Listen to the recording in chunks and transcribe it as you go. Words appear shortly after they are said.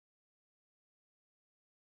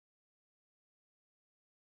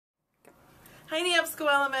Hi, Neabsco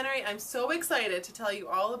Elementary. I'm so excited to tell you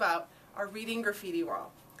all about our reading graffiti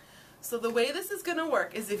wall. So the way this is going to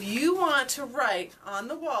work is if you want to write on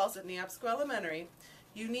the walls at Neabsco Elementary,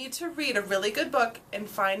 you need to read a really good book and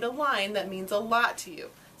find a line that means a lot to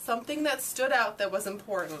you, something that stood out that was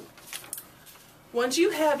important. Once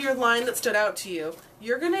you have your line that stood out to you,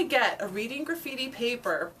 you're going to get a reading graffiti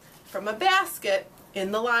paper from a basket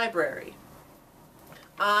in the library.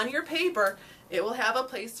 On your paper, it will have a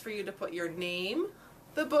place for you to put your name,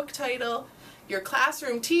 the book title, your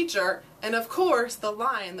classroom teacher, and of course the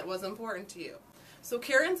line that was important to you. So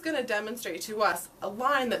Karen's going to demonstrate to us a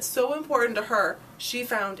line that's so important to her she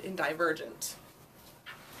found in Divergent.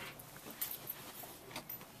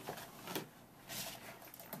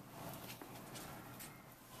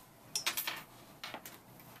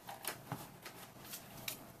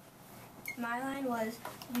 My line was,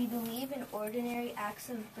 "We believe in ordinary acts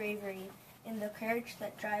of bravery, in the courage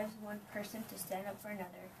that drives one person to stand up for another."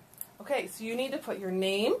 Okay, so you need to put your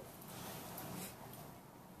name,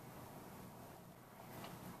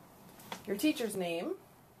 your teacher's name,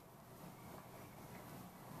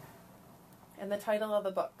 and the title of the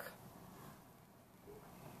book.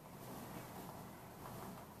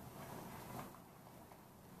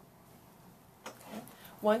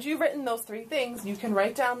 Once you've written those three things, you can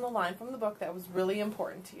write down the line from the book that was really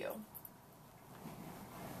important to you.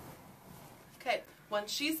 Okay,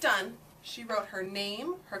 once she's done, she wrote her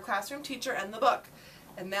name, her classroom teacher, and the book.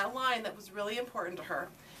 And that line that was really important to her.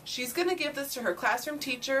 She's going to give this to her classroom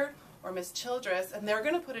teacher or Miss Childress, and they're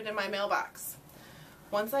going to put it in my mailbox.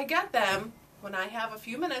 Once I get them, when I have a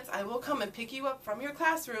few minutes, I will come and pick you up from your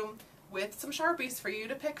classroom with some Sharpies for you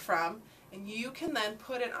to pick from, and you can then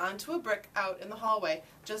put it onto a brick out in the hallway,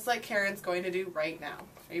 just like Karen's going to do right now.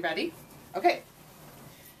 Are you ready? Okay.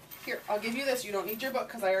 Here, I'll give you this. You don't need your book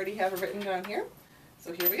because I already have it written down here.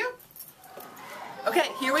 So here we go. Okay,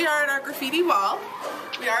 here we are at our graffiti wall.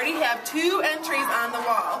 We already have 2 entries on the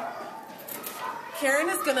wall. Karen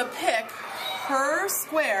is going to pick her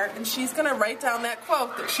square, and she's going to write down that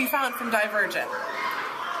quote that she found from Divergent.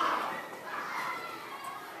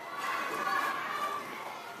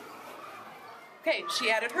 Okay,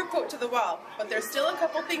 she added her quote to the wall, but there's still a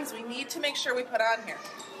couple things we need to make sure we put on here.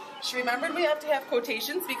 She remembered we have to have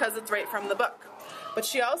quotations because it's right from the book. But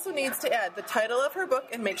she also needs to add the title of her book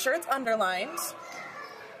and make sure it's underlined.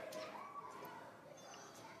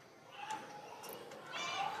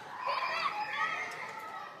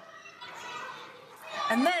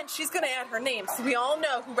 And then she's going to add her name so we all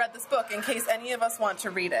know who read this book in case any of us want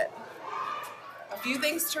to read it. A few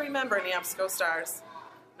things to remember, Neabsco Stars.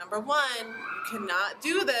 Number 1, you cannot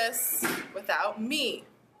do this without me.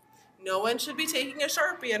 No one should be taking a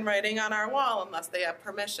Sharpie and writing on our wall unless they have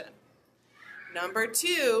permission. Number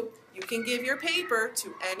 2, you can give your paper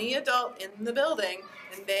to any adult in the building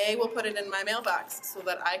and they will put it in my mailbox so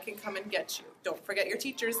that I can come and get you. Don't forget your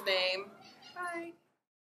teacher's name. Bye.